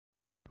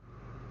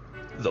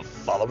The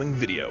following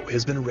video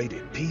has been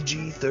rated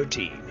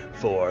PG-13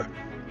 for,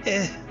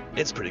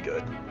 it's pretty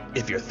good,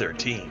 if you're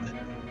 13.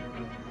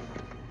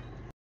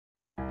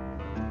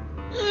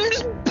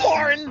 It's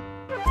boring!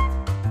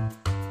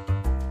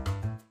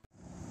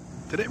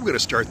 Today we're going to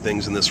start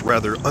things in this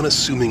rather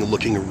unassuming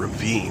looking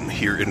ravine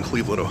here in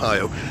Cleveland,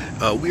 Ohio.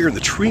 We are in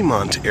the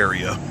Tremont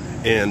area,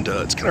 and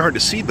it's kind of hard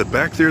to see, but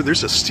back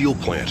there's a steel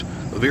plant,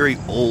 a very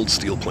old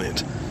steel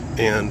plant,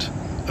 and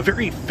a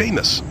very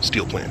famous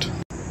steel plant.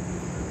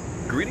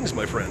 Greetings,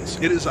 my friends.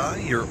 It is I,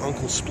 your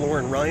Uncle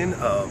Splorin Ryan,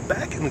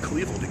 back in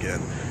Cleveland again.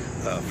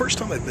 First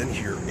time I've been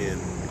here in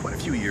quite a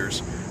few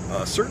years.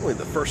 Certainly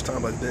the first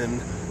time I've been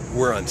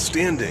where I'm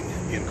standing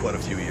in quite a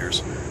few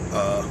years.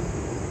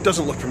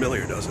 Doesn't look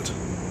familiar, does it?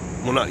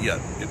 Well, not yet.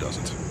 It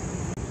doesn't.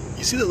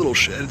 You see that little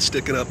shed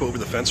sticking up over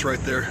the fence right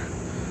there?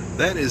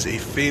 That is a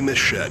famous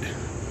shed.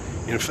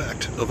 In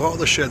fact, of all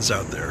the sheds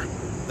out there,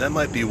 that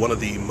might be one of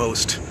the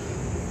most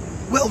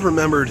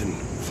well-remembered and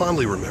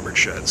fondly remembered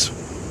sheds.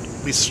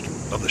 At least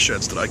of the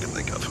sheds that I can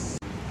think of.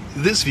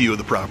 This view of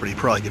the property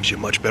probably gives you a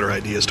much better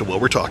idea as to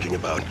what we're talking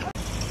about.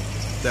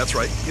 That's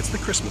right, it's the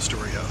Christmas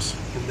Story House.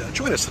 And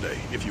join us today,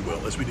 if you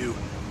will, as we do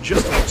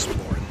just a little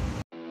exploring.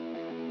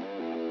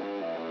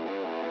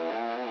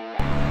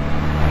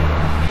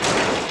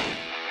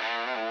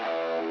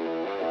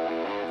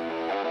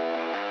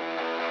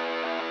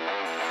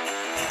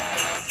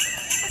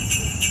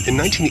 In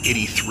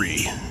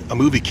 1983, a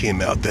movie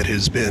came out that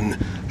has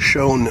been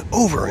shown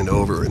over and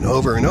over and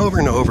over and over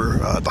and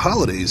over at the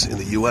holidays in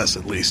the U.S.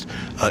 at least,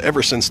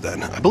 ever since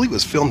then. I believe it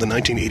was filmed in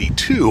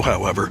 1982,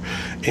 however,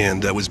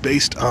 and was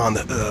based on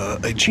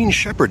a Gene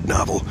Shepard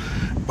novel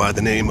by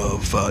the name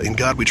of In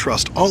God We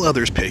Trust, All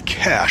Others Pay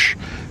Cash.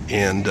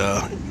 And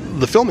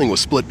the filming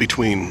was split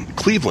between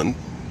Cleveland,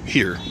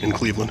 here in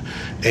Cleveland,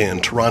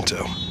 and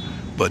Toronto.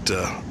 But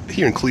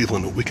here in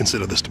Cleveland, we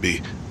consider this to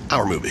be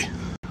our movie.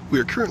 We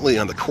are currently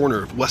on the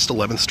corner of West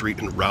 11th Street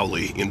and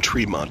Rowley in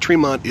Tremont.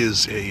 Tremont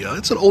is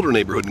it's an older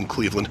neighborhood in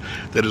Cleveland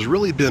that has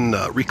really been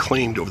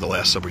reclaimed over the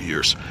last several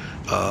years.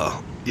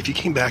 If you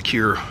came back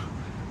here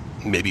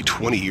maybe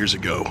 20 years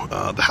ago,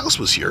 the house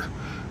was here.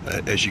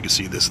 As you can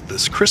see,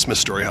 this Christmas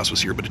Story house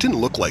was here, but it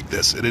didn't look like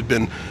this. It had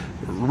been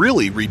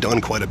really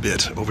redone quite a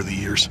bit over the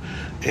years,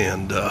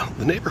 and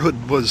the neighborhood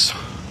was,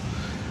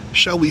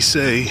 shall we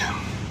say,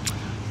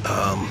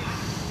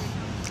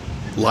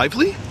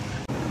 lively?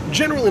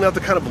 Generally not the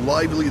kind of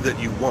lively that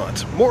you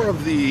want. More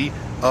of the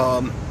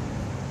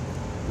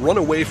run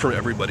away from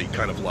everybody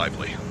kind of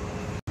lively.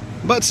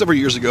 About several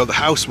years ago, the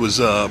house was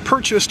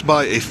purchased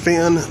by a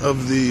fan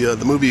of the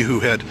movie who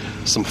had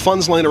some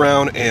funds laying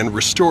around and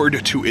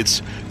restored to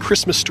its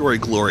Christmas Story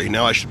glory.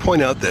 Now, I should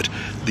point out that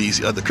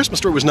the Christmas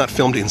Story was not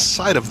filmed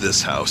inside of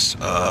this house.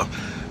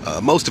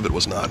 Most of it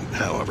was not,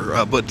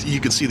 however, but you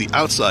can see the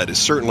outside is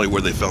certainly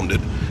where they filmed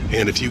it.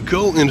 And if you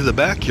go into the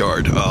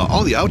backyard,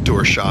 all the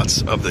outdoor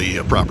shots of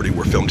the property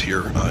were filmed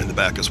here in the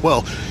back as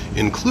well,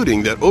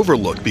 including that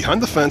overlook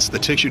behind the fence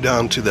that takes you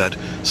down to that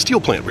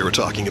steel plant we were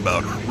talking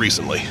about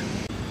recently.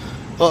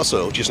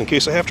 Also, just in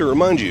case I have to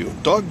remind you,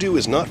 dog dew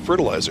is not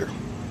fertilizer.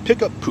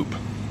 Pick up poop.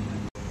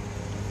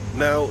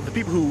 Now, the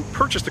people who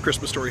purchased the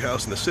Christmas Story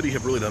house in the city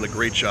have really done a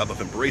great job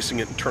of embracing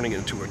it and turning it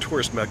into a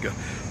tourist mecca.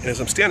 And as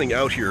I'm standing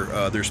out here,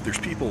 there's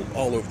people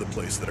all over the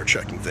place that are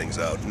checking things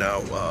out.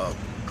 Now,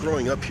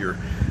 growing up here,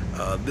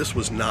 this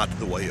was not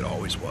the way it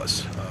always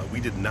was. We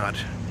did not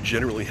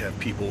generally have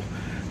people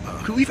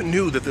who even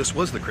knew that this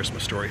was the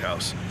Christmas Story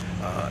house,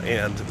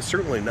 and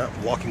certainly not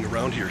walking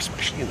around here,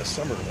 especially in the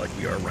summer like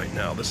we are right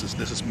now. This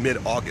is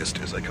mid-August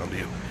as I come to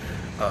you.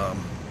 A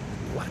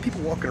lot of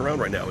people walking around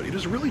right now. It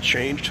has really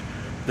changed.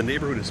 The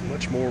neighborhood is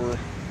much more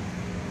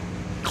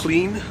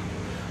clean,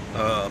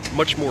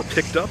 much more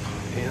picked up,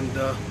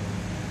 and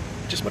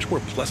just much more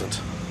pleasant.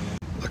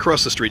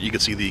 Across the street, you can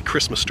see the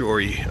Christmas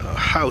Story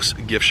house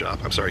gift shop.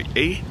 I'm sorry,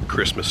 a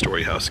Christmas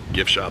Story house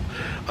gift shop.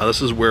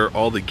 This is where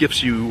all the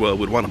gifts you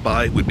would want to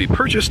buy would be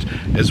purchased,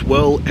 as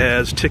well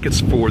as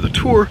tickets for the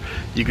tour.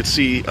 You can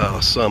see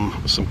some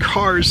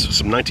cars,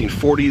 some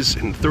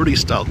 1940s and 30s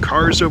style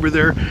cars over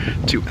there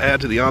to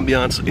add to the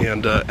ambiance.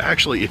 And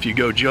actually, if you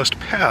go just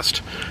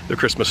past the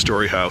Christmas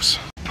Story house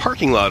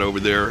parking lot over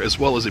there, as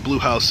well as a blue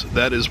house,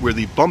 that is where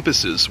the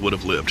Bumpuses would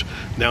have lived.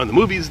 Now in the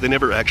movies, they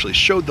never actually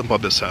showed the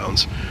Bumpus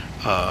hounds,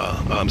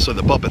 so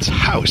the Bumpus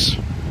house.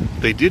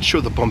 They did show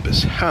the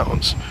Bumpus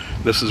hounds.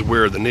 This is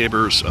where the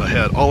neighbors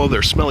had all of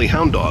their smelly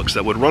hound dogs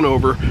that would run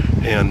over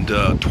and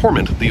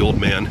torment the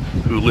old man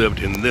who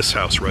lived in this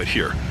house right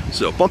here.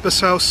 So Bumpus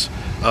house,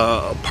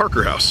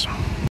 Parker house.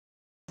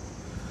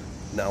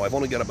 Now I've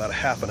only got about a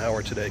half an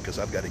hour today because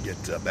I've got to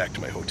get back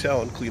to my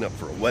hotel and clean up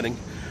for a wedding.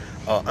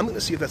 I'm going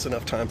to see if that's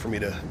enough time for me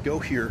to go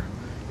here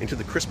into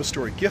the Christmas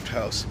Story gift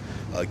house,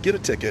 get a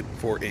ticket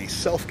for a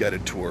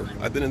self-guided tour.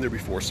 I've been in there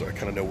before, so I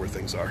kind of know where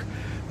things are,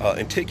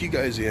 and take you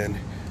guys in,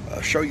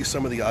 show you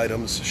some of the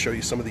items, show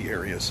you some of the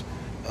areas,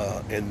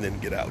 and then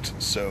get out.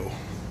 So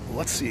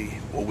let's see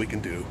what we can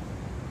do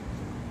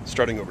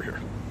starting over here.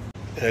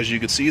 As you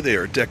can see, they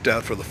are decked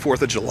out for the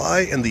 4th of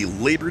July and the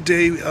Labor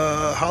Day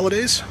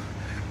holidays.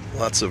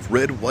 Lots of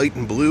red, white,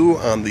 and blue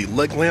on the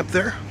leg lamp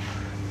there.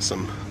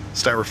 Some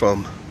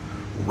styrofoam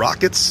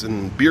rockets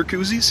and beer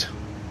koozies.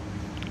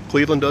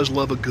 Cleveland does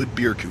love a good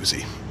beer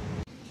koozie.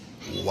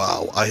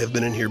 Wow, I have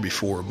been in here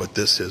before, but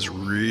this has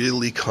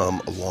really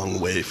come a long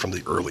way from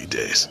the early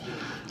days.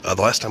 The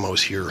last time I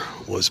was here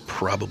was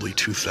probably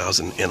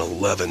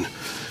 2011.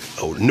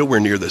 Oh, nowhere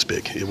near this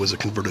big. It was a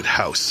converted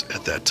house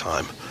at that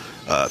time.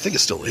 I think it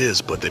still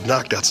is, but they've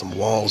knocked out some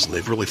walls and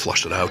they've really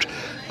flushed it out.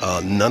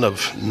 None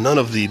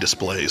of the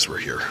displays were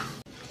here.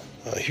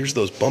 Here's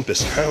those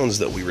Bumpus hounds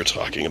that we were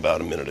talking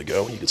about a minute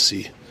ago. You can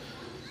see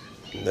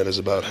that is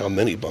about how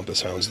many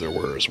Bumpus hounds there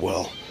were as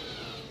well.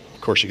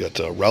 Of course, you got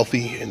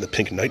Ralphie and the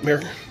Pink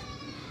Nightmare,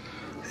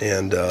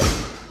 and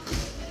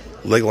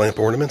leg lamp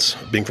ornaments.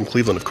 Being from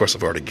Cleveland, of course,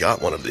 I've already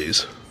got one of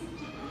these.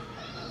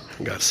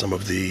 I got some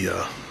of the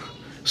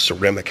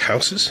ceramic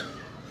houses.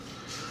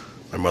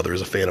 My mother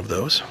is a fan of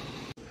those.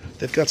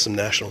 They've got some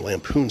National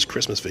Lampoon's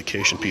Christmas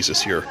Vacation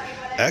pieces here.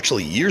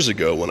 Actually, years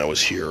ago when I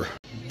was here,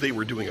 they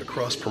were doing a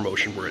cross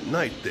promotion where at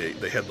night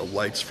they had the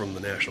lights from the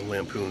National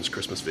Lampoon's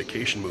Christmas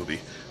Vacation movie,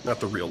 not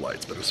the real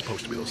lights, but it was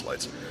supposed to be those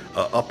lights,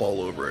 up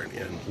all over it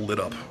and lit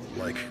up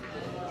like,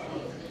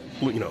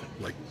 you know,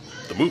 like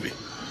the movie.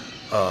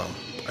 I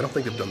don't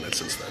think they've done that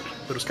since then,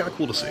 but it was kind of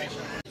cool to see.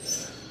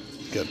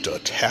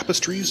 Got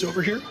tapestries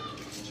over here.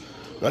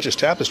 Not just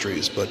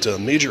tapestries, but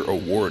major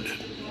award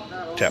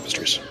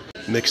tapestries.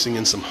 Mixing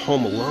in some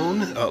Home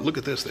Alone. Look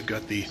at this, they've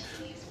got the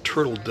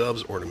Turtle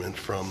Doves ornament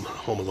from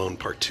Home Alone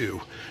Part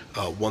 2.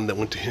 One that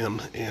went to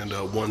him and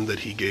one that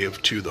he gave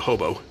to the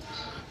hobo.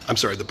 I'm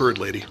sorry, the bird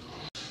lady.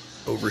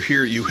 Over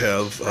here you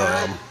have...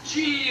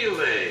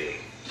 Chile!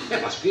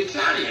 That must be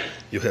Italian.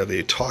 You have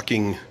a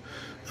talking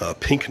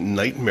Pink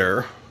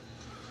Nightmare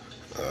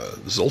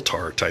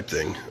Zoltar type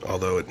thing,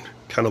 although it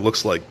kind of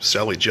looks like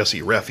Sally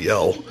Jesse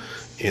Raphael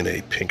in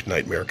a Pink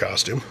Nightmare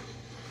costume.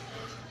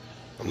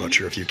 I'm not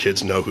sure if you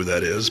kids know who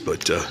that is,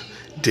 but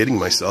dating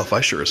myself, I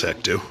sure as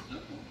heck do.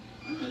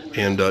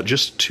 And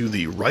just to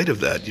the right of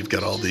that, you've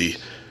got all the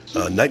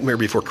Nightmare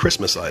Before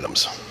Christmas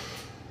items.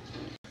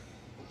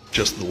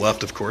 Just to the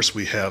left, of course,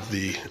 we have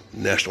the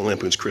National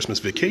Lampoon's Christmas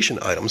Vacation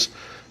items.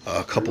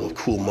 A couple of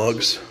cool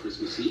mugs.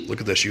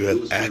 Look at this, you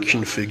have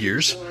action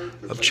figures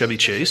of Chevy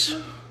Chase.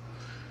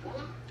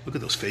 Look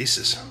at those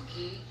faces.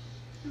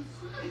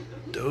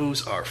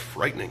 Those are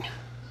frightening.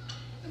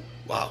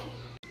 Wow.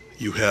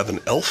 You have an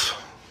elf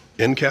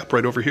end cap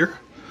right over here.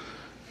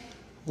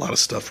 A lot of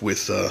stuff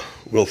with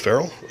Will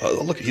Ferrell.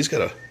 Look, he's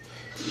got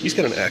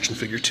an action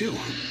figure too.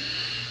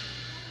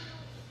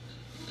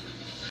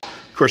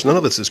 Of course, none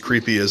of it's as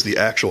creepy as the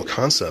actual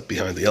concept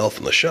behind the elf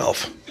on the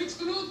shelf,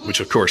 which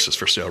of course is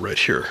for sale right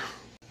here.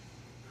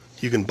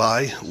 You can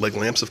buy leg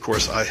lamps. Of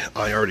course, I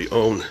already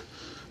own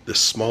this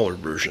smaller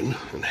version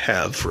and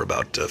have for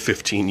about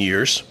 15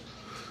 years.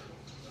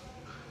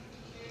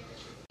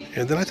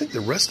 And then I think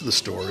the rest of the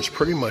store is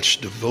pretty much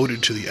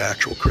devoted to the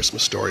actual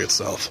Christmas story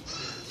itself.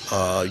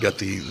 You got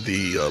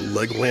the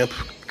leg lamp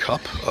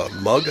cup,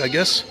 mug, I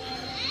guess.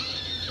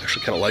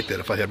 Actually kind of like that.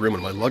 If I had room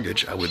in my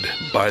luggage, I would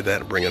buy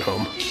that and bring it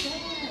home.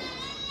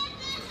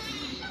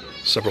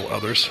 Several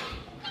others.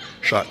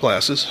 Shot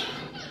glasses,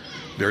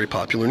 very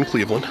popular in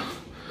Cleveland,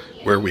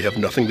 where we have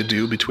nothing to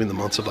do between the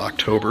months of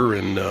October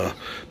and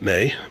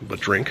May, but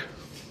drink.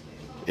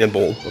 And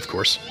bowl, of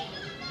course.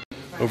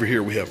 Over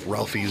here we have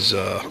Ralphie's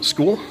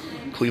school,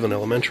 Cleveland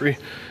Elementary,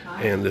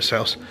 and this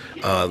house.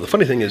 The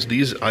funny thing is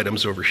these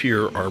items over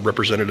here are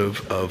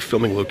representative of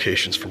filming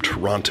locations from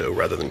Toronto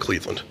rather than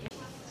Cleveland.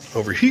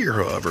 Over here,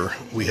 however,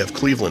 we have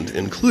Cleveland,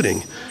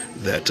 including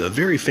that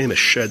very famous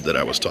shed that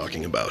I was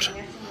talking about.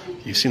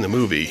 You've seen the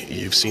movie,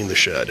 you've seen the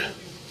shed.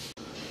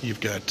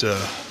 You've got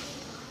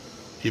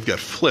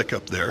Flick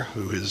up there,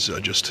 who has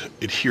just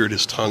adhered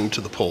his tongue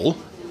to the pole.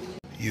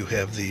 You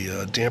have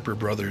the Damper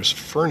Brothers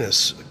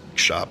furnace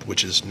shop,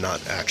 which is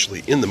not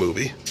actually in the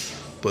movie,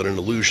 but an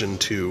allusion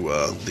to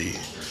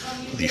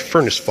the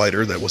furnace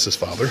fighter that was his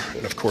father.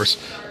 And of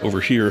course,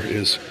 over here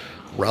is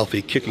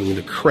Ralphie kicking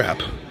the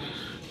crap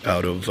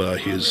out of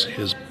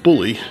his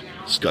bully,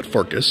 Scott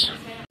Farkas.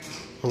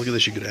 Well, look at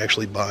this, you could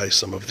actually buy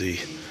some of the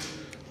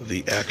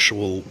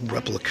actual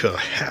replica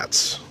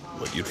hats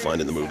like you'd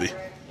find in the movie.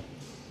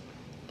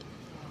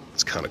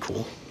 It's kind of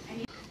cool.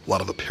 A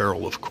lot of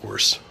apparel, of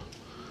course.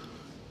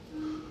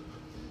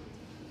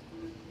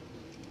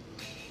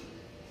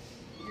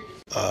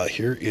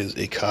 Here is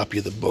a copy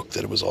of the book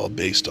that it was all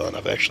based on.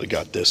 I've actually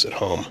got this at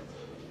home.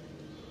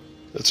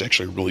 It's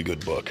actually a really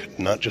good book.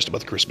 Not just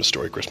about the Christmas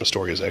story. Christmas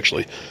story is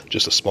actually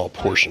just a small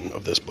portion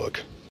of this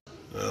book.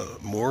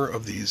 More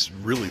of these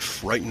really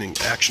frightening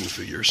action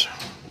figures.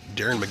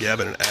 Darren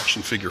McGavin in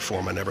action figure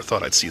form. I never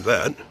thought I'd see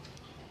that.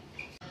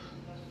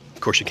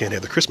 Of course, you can't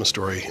have the Christmas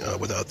story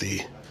without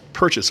the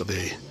purchase of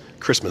a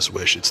Christmas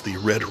wish. It's the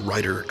Red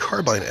Ryder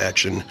carbine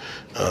action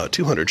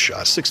 200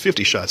 shots,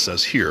 650 shots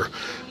says here,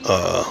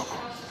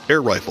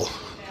 air rifle.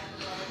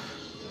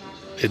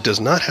 It does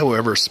not,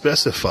 however,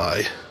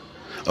 specify.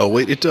 Oh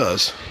wait, it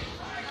does.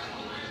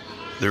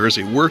 There is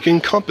a working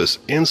compass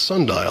and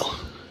sundial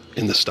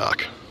in the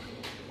stock.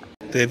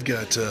 They've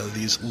got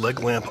these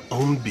leg lamp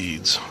ohm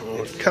beads.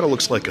 It kind of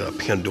looks like a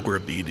Pandora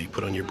bead you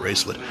put on your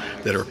bracelet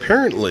that are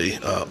apparently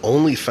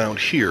only found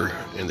here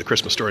in the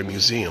Christmas Story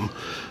Museum.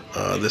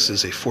 This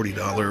is a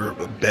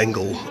 $40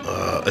 bangle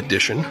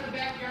edition.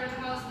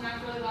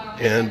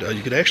 And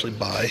you could actually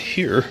buy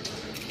here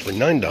for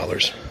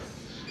 $9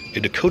 a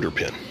decoder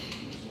pin.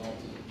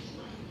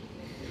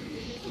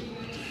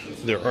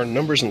 There are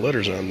numbers and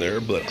letters on there,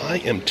 but I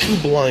am too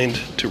blind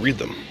to read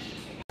them.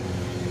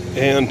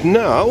 And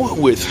now,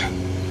 with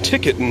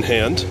ticket in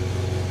hand,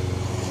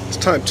 it's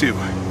time to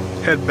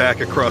head back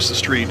across the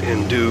street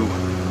and do,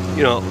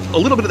 a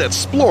little bit of that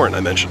exploring I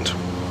mentioned.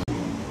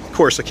 Of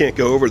course, I can't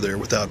go over there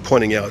without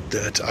pointing out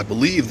that I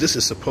believe this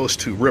is supposed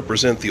to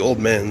represent the old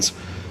man's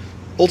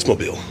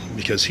Oldsmobile,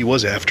 because he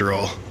was, after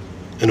all,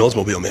 an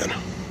Oldsmobile man.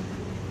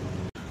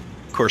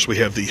 Of course, we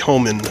have the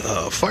home and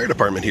fire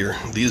department here.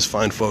 These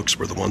fine folks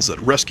were the ones that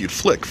rescued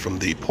Flick from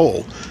the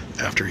pole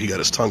after he got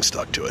his tongue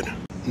stuck to it.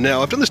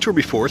 Now, I've done this tour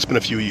before. It's been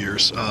a few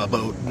years,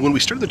 but when we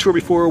started the tour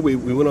before, we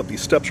went up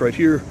these steps right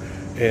here,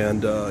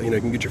 and you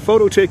can get your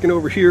photo taken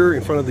over here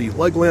in front of the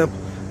leg lamp,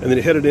 and then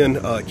you headed in.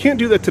 Can't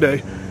do that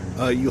today.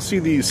 You'll see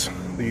these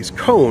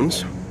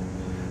cones,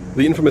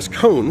 the infamous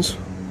cones.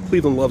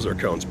 Cleveland loves our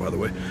cones, by the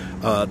way,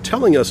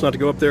 telling us not to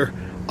go up there.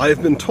 I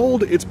have been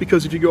told it's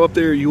because if you go up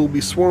there, you will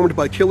be swarmed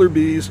by killer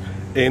bees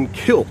and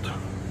killed.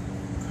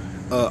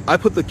 I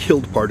put the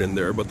killed part in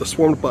there, but the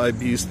swarmed by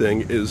bees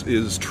thing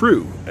is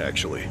true,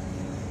 actually.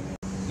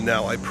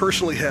 Now, I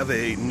personally have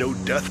a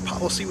no-death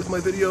policy with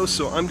my videos,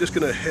 so I'm just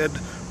going to head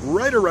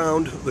right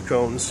around the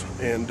cones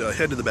and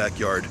head to the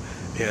backyard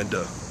and,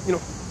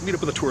 meet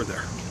up with a tour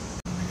there.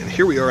 And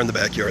here we are in the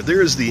backyard.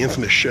 There is the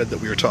infamous shed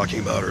that we were talking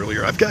about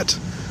earlier. I've got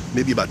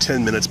maybe about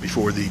 10 minutes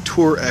before the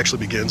tour actually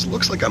begins.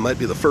 Looks like I might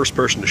be the first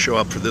person to show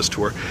up for this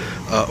tour.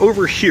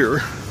 Over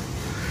here,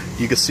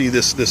 you can see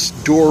this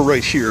door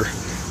right here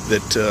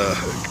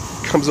that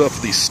comes up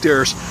these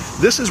stairs.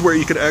 This is where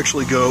you could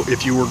actually go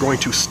if you were going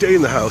to stay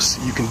in the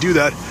house. You can do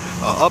that.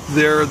 Up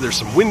there's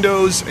some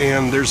windows,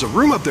 and there's a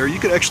room up there. You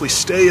could actually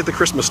stay at the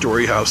Christmas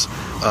Story house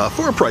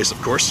for a price,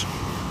 of course.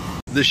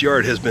 This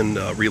yard has been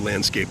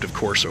re-landscaped, of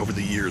course, over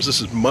the years. This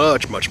is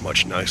much, much,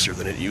 much nicer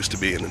than it used to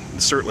be, and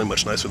certainly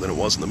much nicer than it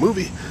was in the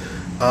movie.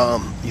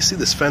 You see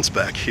this fence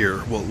back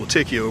here. Well, we'll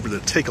take you over to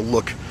take a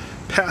look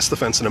past the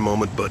fence in a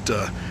moment, but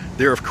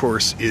there, of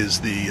course,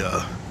 is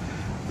the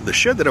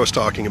shed that I was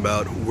talking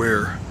about,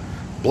 where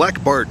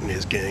Black Bart and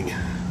his gang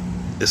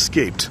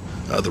escaped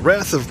the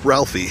wrath of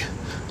Ralphie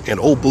and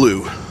Old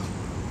Blue,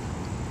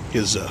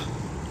 his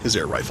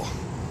air rifle.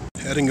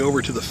 Heading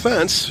over to the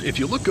fence, if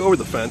you look over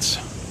the fence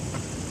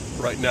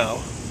right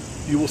now,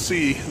 you will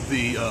see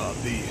the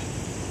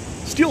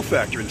steel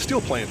factory, the steel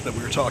plant that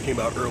we were talking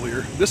about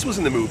earlier. This was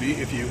in the movie.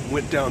 If you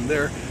went down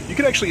there, you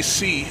could actually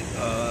see,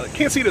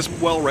 can't see it as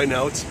well right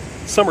now, it's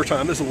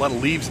summertime, there's a lot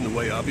of leaves in the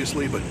way,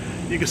 obviously, but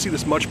you can see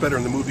this much better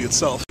in the movie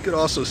itself. You could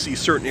also see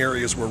certain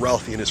areas where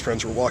Ralphie and his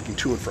friends were walking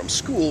to and from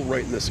school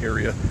right in this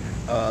area.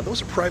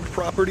 Those are private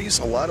properties,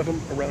 a lot of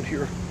them around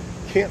here.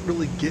 Can't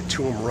really get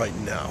to them right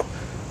now.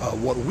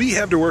 What we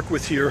have to work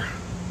with here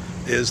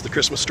is the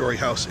Christmas Story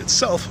house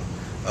itself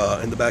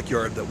in the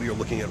backyard that we are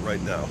looking at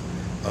right now.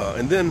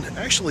 And then,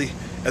 actually,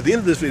 at the end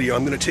of this video,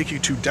 I'm going to take you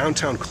to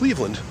downtown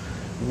Cleveland,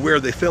 where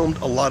they filmed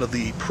a lot of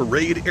the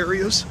parade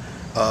areas,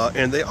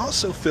 and they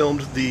also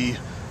filmed the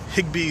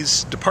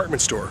Higbee's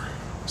department store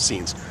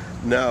scenes.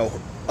 Now,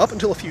 up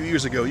until a few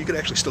years ago, you could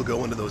actually still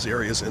go into those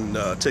areas and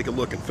take a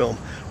look and film.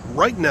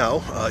 Right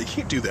now, you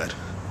can't do that.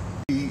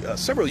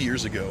 Several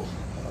years ago,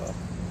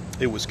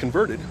 it was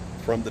converted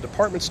from the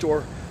department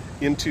store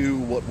into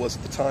what was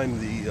at the time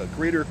the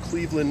Greater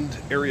Cleveland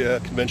Area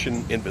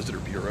Convention and Visitor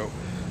Bureau.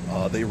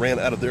 They ran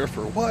out of there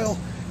for a while,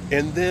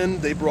 and then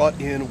they brought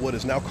in what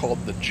is now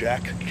called the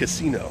Jack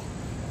Casino.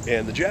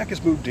 And the Jack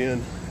has moved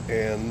in,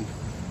 and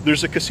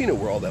there's a casino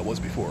where all that was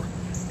before.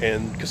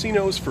 And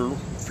casinos, for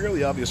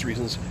fairly obvious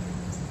reasons,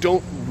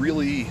 don't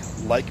really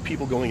like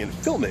people going and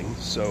filming,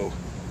 so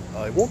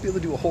I won't be able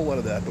to do a whole lot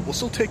of that, but we'll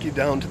still take you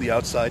down to the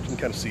outside. You can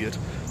kind of see it.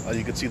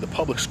 You can see the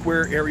public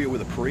square area where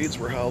the parades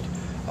were held.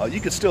 You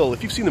could still,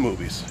 if you've seen the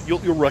movies, you'll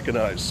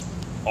recognize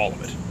all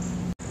of it.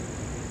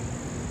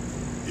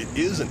 It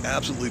is an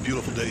absolutely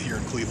beautiful day here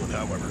in Cleveland,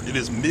 however. It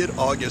is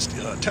mid-August.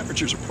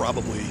 Temperatures are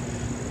probably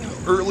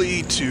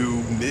early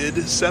to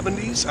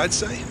mid-70s, I'd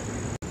say.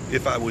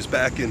 If I was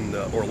back in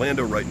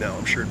Orlando right now,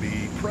 I'm sure it'd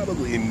be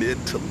probably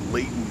mid to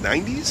late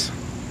 90s.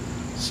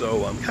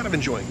 So I'm kind of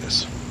enjoying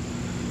this.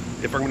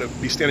 If I'm going to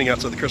be standing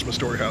outside the Christmas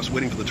Story house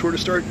waiting for the tour to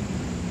start,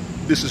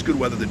 this is good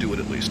weather to do it,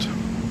 at least.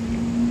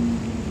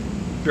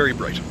 Very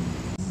bright.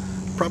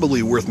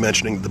 Probably worth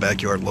mentioning that the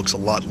backyard looks a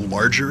lot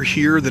larger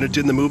here than it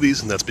did in the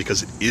movies, and that's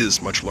because it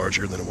is much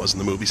larger than it was in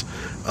the movies.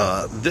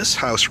 This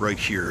house right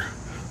here,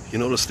 you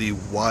notice the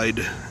wide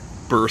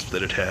berth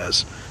that it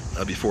has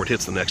before it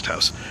hits the next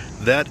house.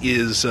 That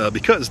is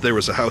because there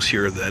was a house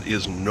here that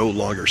is no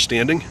longer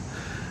standing,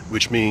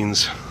 which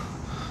means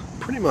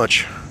pretty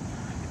much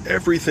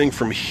everything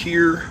from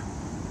here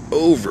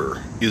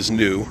over is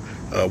new,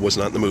 was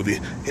not in the movie.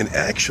 And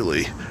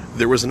actually,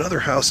 There was another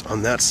house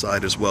on that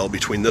side as well,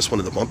 between this one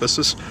and the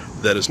Bumpuses,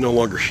 that is no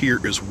longer here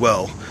as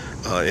well.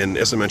 And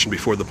as I mentioned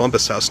before, the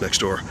Bumpus house next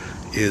door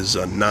is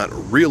not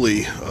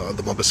really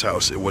the Bumpus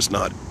house. It was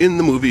not in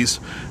the movies,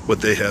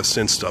 but they have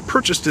since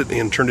purchased it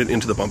and turned it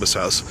into the Bumpus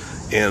house.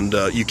 And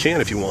you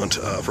can, if you want,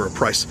 for a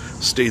price,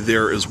 stay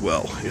there as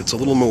well. It's a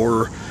little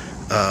more,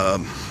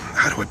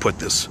 how do I put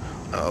this,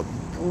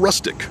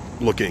 rustic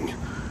looking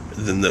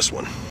than this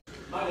one.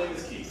 My name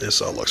is Keith.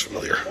 This looks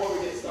familiar. Before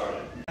we get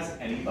started, has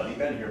anybody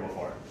been here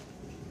before?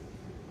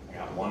 I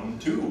got 1,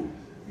 2. I'm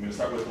going to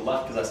start with the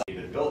left because that's how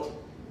David built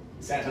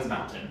Santa's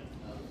Mountain.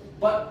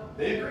 But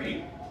they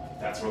agreed.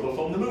 That's where they'll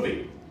film the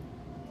movie.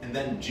 And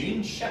then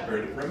Gene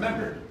Shepard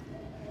remembered.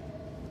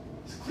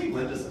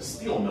 Cleveland is a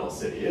steel mill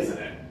city, isn't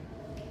it?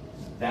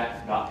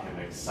 That got him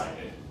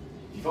excited.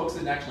 If you folks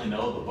didn't actually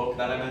know the book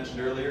that I mentioned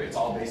earlier, it's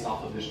all based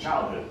off of his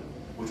childhood,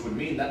 which would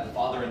mean that the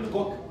father in the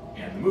book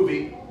and the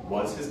movie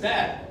was his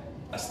dad,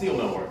 a steel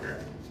mill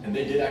worker. And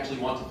they did actually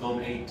want to film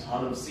a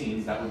ton of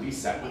scenes that would be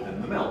set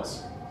within the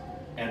mills.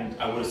 And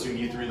I would assume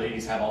you three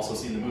ladies have also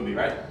seen the movie,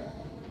 right?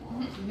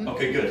 Mm-hmm.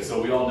 Okay, good.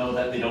 So we all know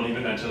that they don't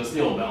even mention a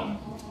steel mill.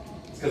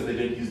 It's because they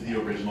didn't use the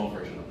original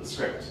version of the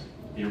script.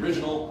 The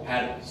original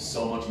had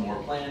so much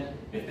more planned.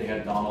 If they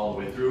had gone all the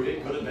way through,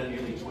 it could have been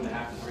nearly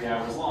 2.5 to 3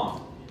 hours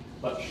long.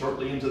 But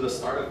shortly into the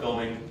start of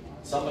filming,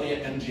 somebody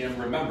at MGM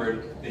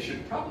remembered they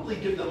should probably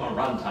give them a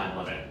runtime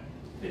limit.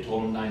 They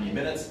told them 90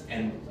 minutes,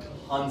 and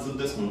tons of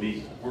this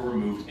movie were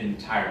removed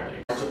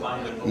entirely.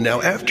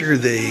 Now, after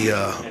the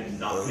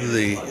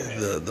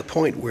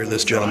point where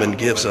this gentleman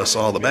gives us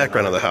all the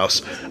background of the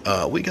house,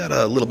 we got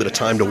a little bit of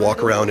time to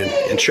walk around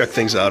and check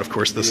things out. Of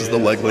course, this is the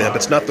leg lamp.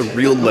 It's not the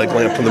real leg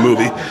lamp from the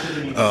movie.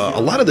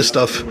 A lot of this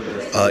stuff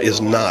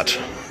is not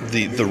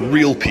the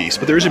real piece,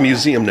 but there is a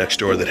museum next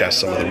door that has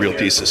some of the real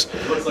pieces.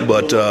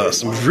 But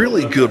some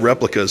really good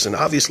replicas, and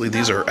obviously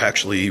these are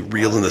actually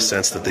real in the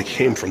sense that they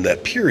came from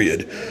that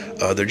period.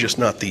 They're just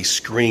not the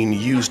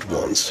screen-used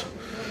ones.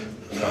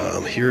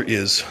 Here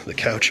is the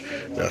couch.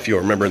 Now, if you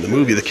remember in the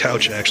movie, the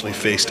couch actually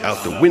faced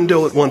out the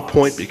window at one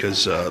point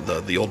because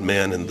the old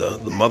man and the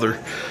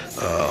mother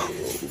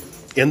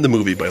end the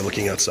movie by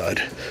looking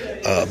outside.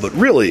 But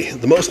really,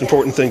 the most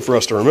important thing for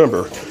us to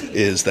remember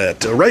is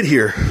that right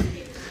here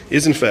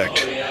is, in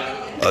fact,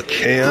 a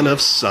can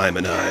of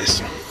Simon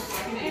Eyes.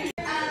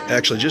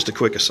 Actually, just a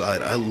quick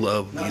aside, I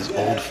love these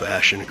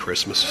old-fashioned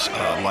Christmas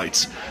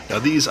lights. Now,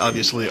 these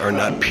obviously are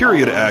not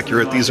period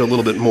accurate. These are a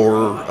little bit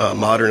more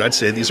modern. I'd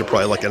say these are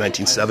probably like a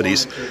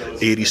 1970s,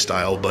 80s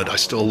style, but I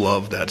still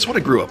love that. It's what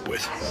I grew up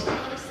with.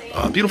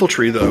 Beautiful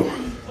tree, though.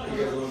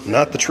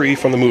 Not the tree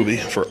from the movie,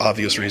 for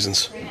obvious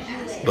reasons,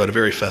 but a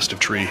very festive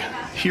tree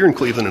here in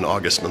Cleveland in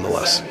August,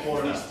 nonetheless.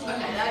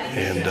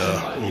 And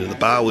you know, the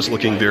bough is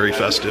looking very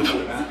festive.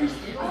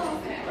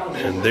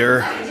 And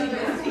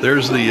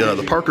there's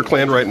the Parker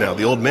clan right now.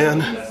 The old man,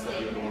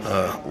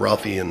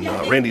 Ralphie and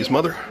Randy's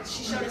mother,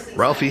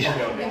 Ralphie,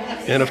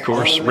 and of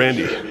course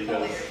Randy,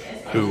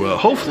 who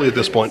hopefully at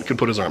this point can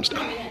put his arms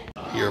down.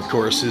 Here, of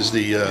course, is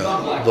the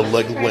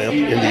leg lamp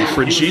in the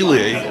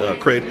Fragile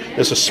crate.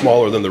 This is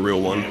smaller than the real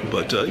one,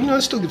 but you know,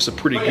 it still gives a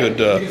pretty good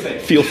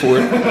feel for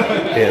it.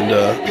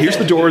 And here's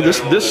the door. This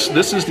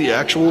is the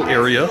actual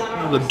area,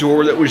 the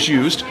door that was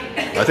used.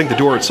 I think the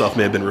door itself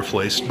may have been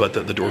replaced, but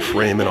the door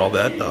frame and all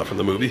that from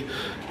the movie.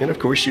 And of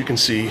course, you can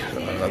see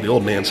the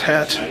old man's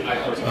hat,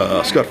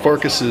 Scott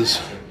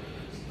Farkus's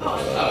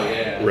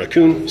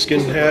raccoon skin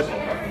hat.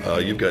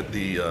 You've got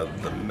the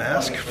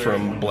mask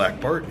from Black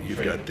Bart.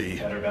 You've got the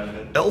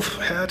elf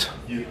hat,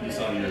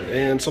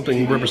 and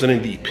something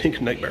representing the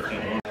Pink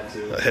Nightmare.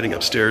 Heading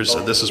upstairs,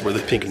 this is where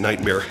the Pink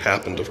Nightmare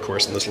happened, of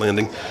course, in this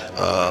landing.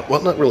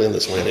 Well, not really in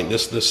this landing.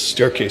 This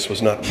staircase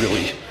was not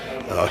really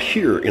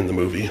here in the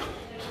movie.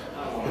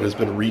 It has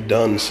been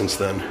redone since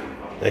then.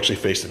 It actually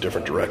faced a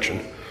different direction,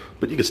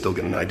 but you can still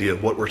get an idea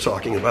of what we're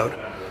talking about.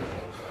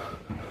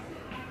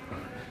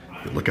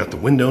 You look out the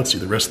window and see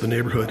the rest of the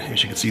neighborhood.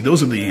 As you can see,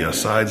 those are the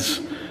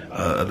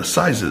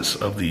sizes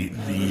of the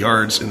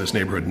yards in this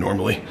neighborhood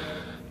normally.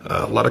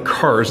 A lot of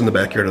cars in the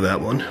backyard of that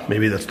one.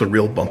 Maybe that's the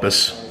real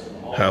Bumpus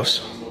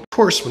house. Of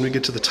course, when we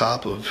get to the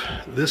top of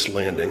this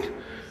landing,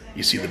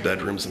 you see the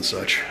bedrooms and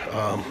such.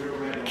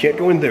 Can't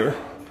go in there.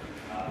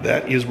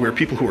 That is where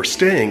people who are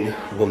staying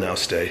will now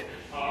stay.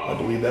 I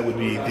believe that would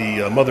be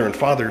the mother and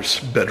father's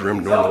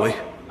bedroom normally.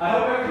 I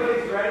hope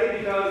everybody's ready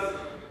because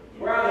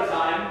we're out of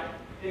time.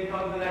 In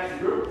comes the next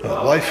group.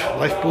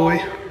 Life boy.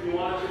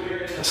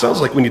 It sounds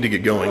like we need to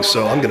get going,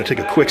 so I'm going to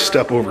take a quick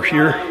step over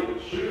here.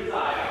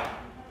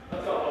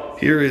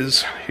 Here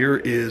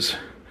is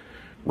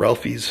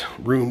Ralphie's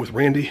room with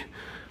Randy.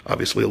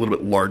 Obviously a little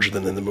bit larger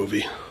than in the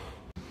movie.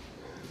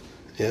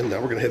 And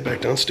now we're going to head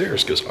back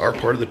downstairs because our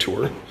part of the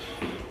tour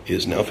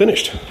is now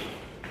finished.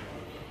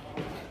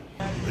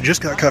 I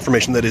just got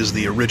confirmation that is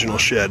the original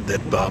shed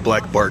that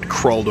Black Bart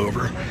crawled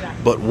over.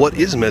 But what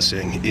is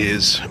missing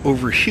is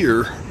over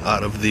here,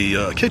 out of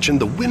the kitchen,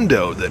 the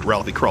window that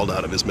Ralphie crawled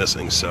out of is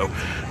missing. So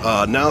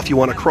now if you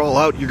want to crawl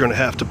out, you're going to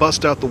have to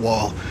bust out the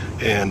wall.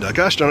 And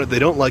gosh darn it, they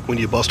don't like when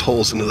you bust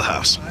holes into the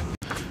house.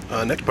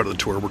 Next part of the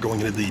tour, we're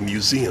going into the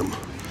museum.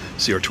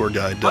 See our tour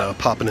guide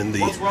popping in the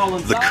We'll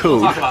talk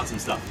code. about some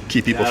stuff.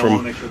 Keep people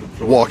from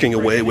walking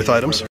away with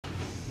items.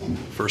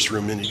 First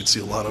room in, you can see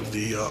a lot of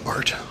the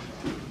art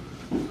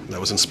that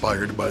was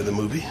inspired by the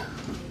movie.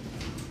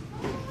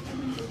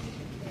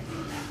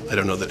 I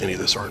don't know that any of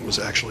this art was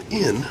actually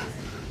in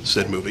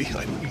said movie.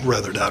 I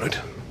rather doubt it.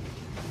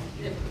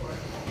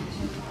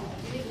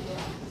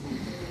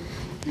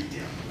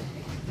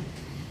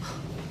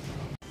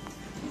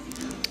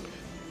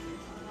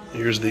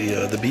 Here's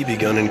the BB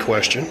gun in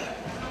question.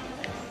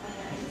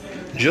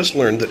 Just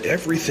learned that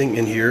everything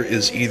in here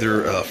is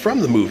either from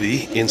the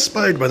movie,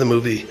 inspired by the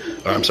movie,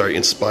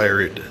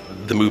 inspired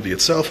the movie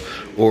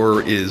itself,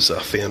 or is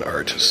fan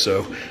art.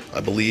 So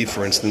I believe,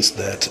 for instance,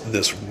 that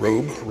this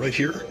robe right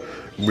here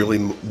really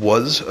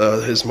was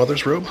his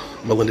mother's robe.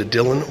 Melinda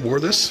Dillon wore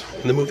this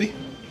in the movie,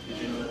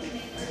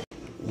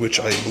 which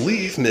I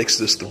believe makes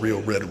this the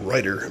real Red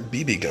Ryder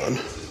BB gun.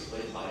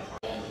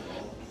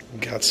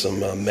 Got some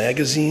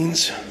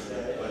magazines,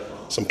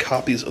 some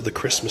copies of The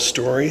Christmas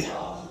Story.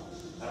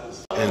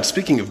 And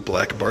speaking of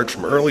Black Bart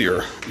from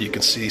earlier, you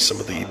can see some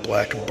of the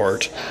Black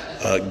Bart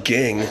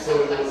gang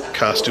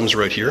costumes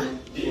right here.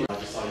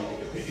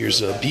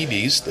 Here's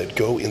BBs that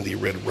go in the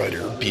Red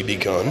Ryder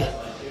BB gun.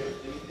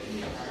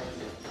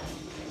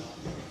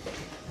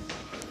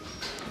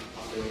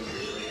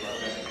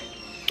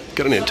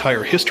 Got an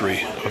entire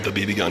history of the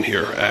BB gun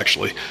here,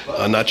 actually.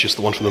 Not just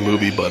the one from the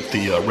movie, but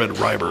the Red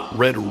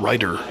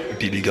Ryder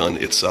BB gun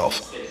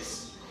itself.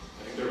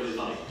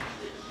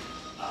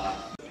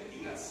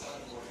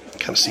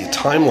 Kind of see a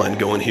timeline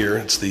going here.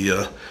 It's the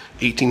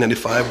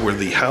 1895 where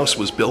the house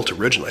was built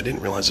originally. I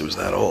didn't realize it was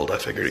that old. I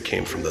figured it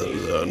came from the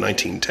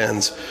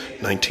 1910s,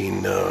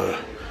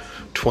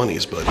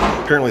 1920s, but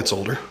apparently it's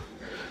older.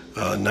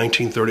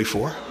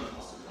 1934,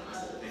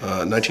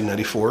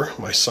 1994,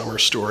 My Summer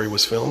Story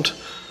was filmed.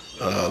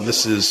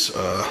 This is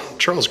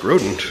Charles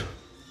Grodin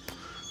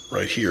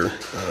right here.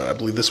 I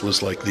believe this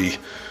was like the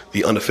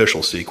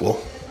unofficial sequel.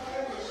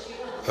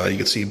 You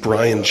can see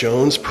Brian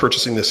Jones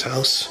purchasing this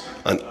house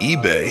on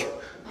eBay,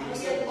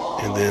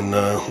 and then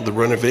the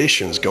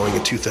renovations going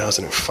in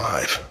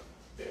 2005.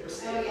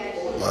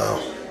 Wow.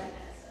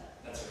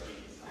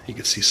 You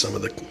can see some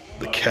of the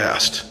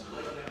cast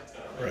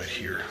right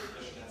here.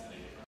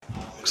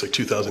 Looks like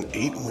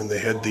 2008 when they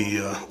had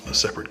the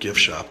separate gift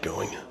shop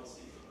going.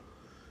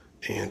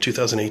 And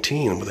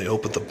 2018 when they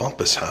opened the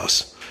Bumpus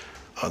house.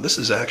 This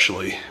is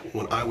actually,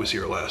 when I was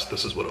here last,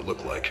 this is what it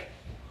looked like.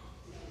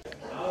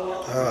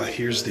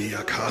 Here's the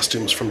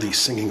costumes from the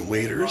singing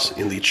waiters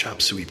in the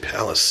Chop Suey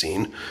Palace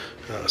scene.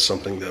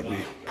 Something that we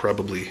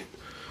probably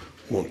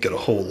won't get a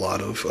whole lot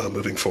of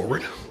moving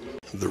forward.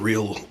 The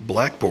real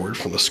blackboard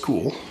from the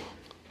school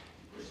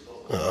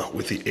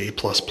with the A+++.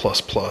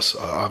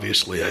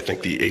 Obviously, I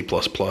think the A++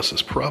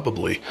 has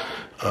probably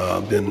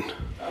been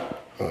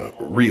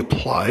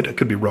reapplied. I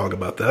could be wrong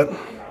about that.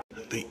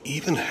 They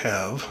even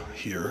have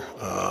here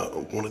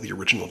one of the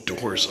original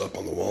doors up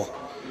on the wall.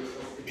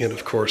 And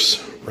of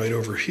course, right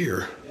over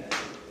here,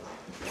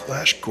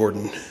 Flash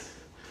Gordon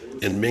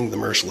and Ming the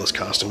Merciless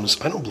costumes.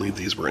 I don't believe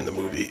these were in the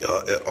movie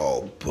at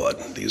all,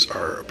 but these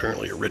are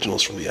apparently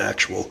originals from the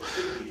actual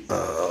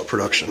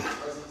production.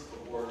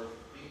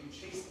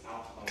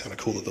 Kind of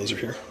cool that those are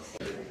here.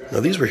 Now,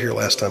 these were here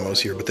last time I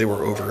was here, but they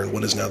were over in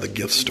what is now the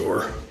gift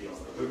store.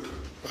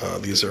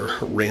 These are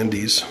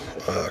Randy's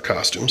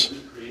costumes.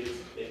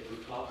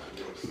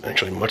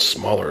 Actually, much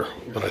smaller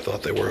than I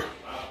thought they were.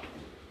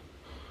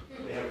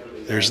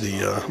 There's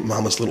the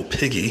Mama's Little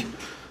Piggy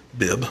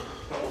bib.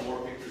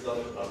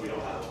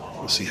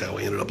 We'll see how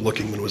he ended up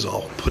looking when it was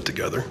all put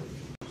together.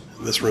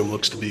 This room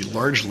looks to be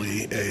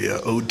largely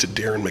a ode to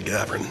Darren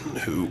McGavran,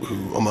 who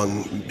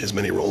among his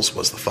many roles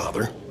was the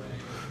father.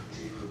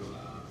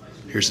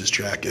 Here's his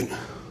jacket.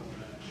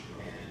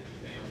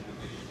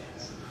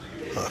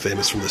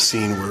 Famous from the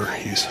scene where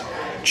he's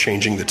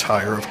changing the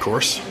tire, of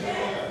course.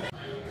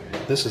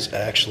 This is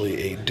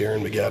actually a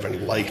Darren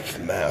McGavran life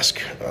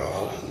mask,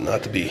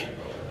 not to be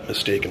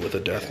mistaken with a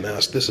death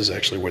mask. This is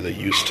actually where they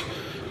used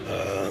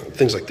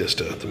things like this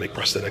to make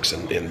prosthetics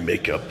and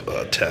makeup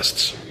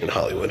tests in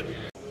Hollywood.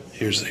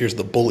 Here's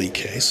the bully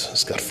case.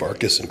 It's got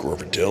Farkas and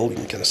Grover Dill. You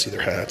can kind of see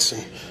their hats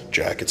and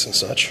jackets and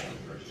such.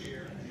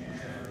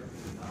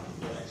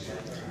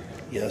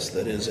 Yes,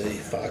 that is a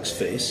fox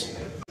face.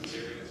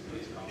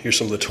 Here's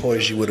some of the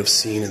toys you would have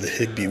seen in the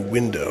Higbee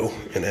window.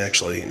 And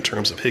actually, in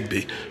terms of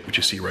Higbee, which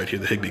you see right here,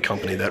 the Higbee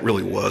Company, that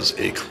really was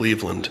a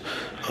Cleveland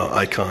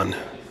icon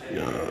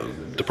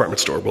department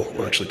store.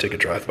 We'll actually take a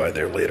drive by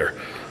there later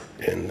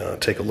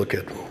and take a look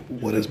at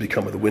what has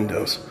become of the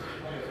windows.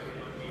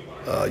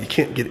 You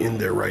can't get in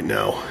there right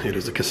now. It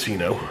is a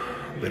casino.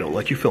 They don't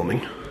like you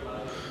filming.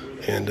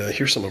 And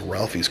here's some of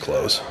Ralphie's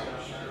clothes,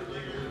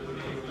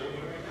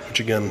 which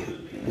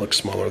again looks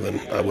smaller than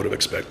I would have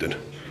expected.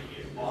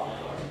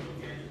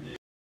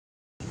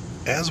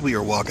 As we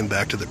are walking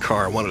back to the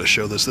car, I wanted to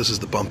show this. This is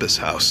the Bumpus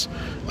house.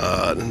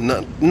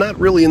 Not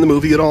really in the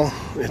movie at all.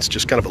 It's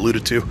just kind of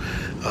alluded to.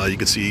 You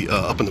can see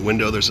up in the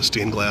window there's a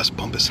stained glass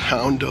Bumpus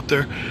hound up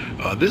there.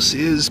 This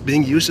is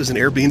being used as an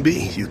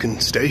Airbnb. You can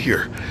stay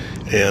here.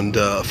 And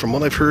from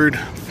what I've heard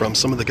from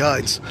some of the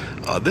guides,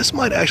 this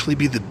might actually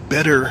be the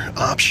better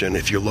option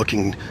if you're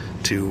looking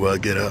to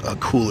get a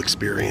cool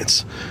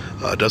experience.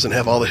 Doesn't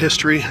have all the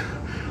history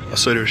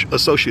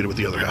associated with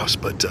the other house,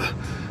 but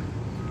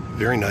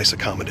very nice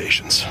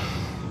accommodations.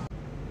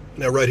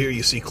 Now right here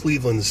you see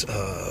Cleveland's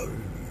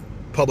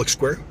public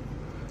square.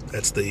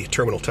 That's the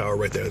terminal tower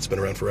right there that's been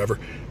around forever.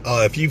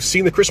 If you've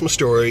seen the Christmas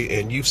Story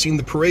and you've seen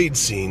the parade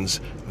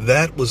scenes,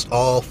 that was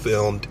all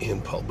filmed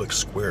in public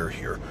square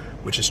here,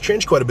 which has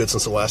changed quite a bit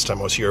since the last time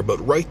I was here.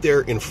 But right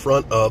there in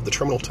front of the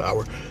terminal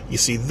tower, you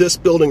see this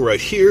building right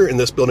here and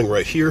this building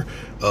right here.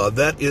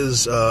 That's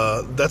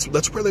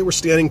where they were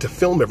standing to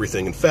film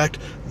everything. In fact,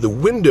 the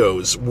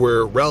windows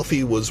where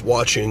Ralphie was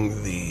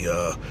watching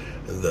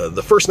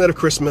the first night of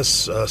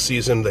Christmas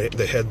season,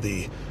 they had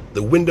the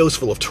windows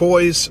full of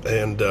toys,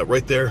 and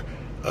right there,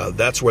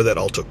 that's where that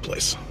all took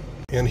place.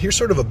 And here's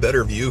sort of a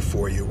better view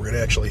for you. We're going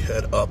to actually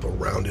head up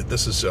around it.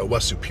 This is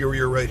West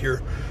Superior right here,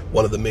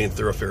 one of the main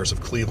thoroughfares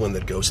of Cleveland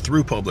that goes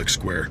through Public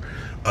Square.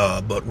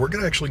 But we're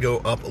going to actually go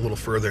up a little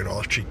further, and I'll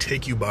actually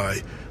take you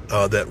by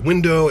that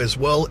window, as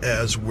well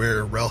as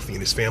where Ralphie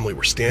and his family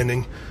were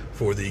standing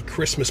for the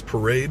Christmas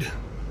parade.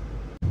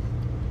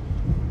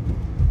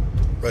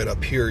 Right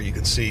up here, you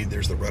can see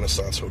there's the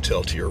Renaissance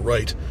Hotel to your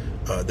right.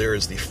 There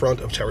is the front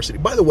of Tower City.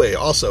 By the way,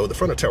 also, the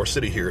front of Tower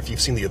City here, if you've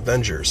seen the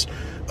Avengers,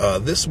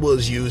 this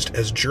was used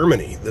as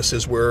Germany. This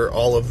is where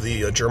all of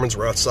the Germans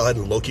were outside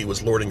and Loki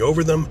was lording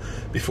over them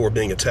before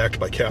being attacked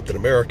by Captain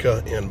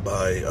America and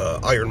by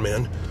Iron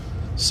Man.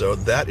 So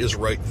that is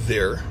right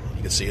there.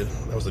 You can see it.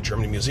 That was the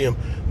Germany Museum.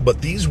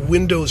 But these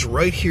windows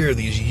right here,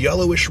 these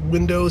yellowish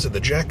windows at the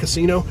Jack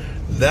Casino,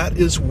 that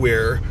is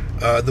where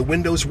the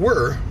windows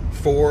were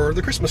for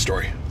the Christmas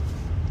Story.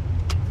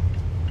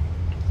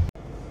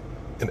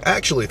 And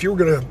actually, if you were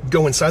going to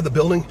go inside the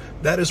building,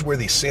 that is where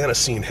the Santa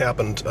scene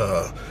happened.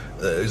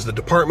 Is the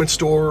department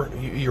store.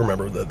 You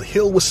remember, the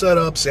hill was set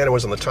up, Santa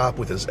was on the top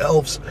with his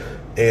elves,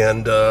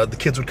 and the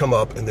kids would come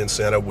up, and then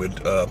Santa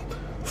would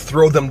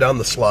throw them down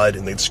the slide,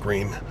 and they'd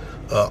scream.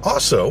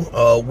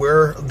 Also,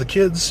 where the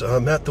kids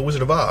met the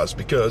Wizard of Oz,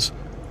 because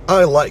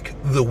I like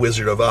the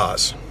Wizard of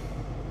Oz.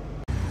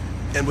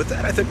 And with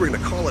that, I think we're going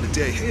to call it a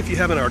day. Hey, if you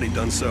haven't already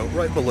done so,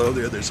 right below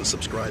there's a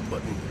subscribe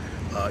button.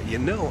 You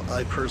know,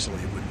 I personally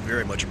would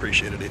very much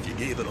appreciate it if you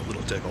gave it a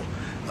little tickle.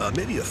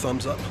 Maybe a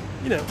thumbs up,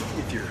 you know,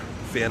 if you're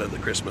a fan of the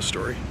Christmas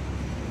Story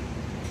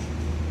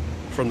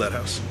from that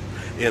house.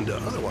 And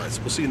otherwise,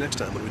 we'll see you next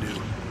time when we do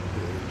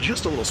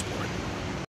just a little spoiler.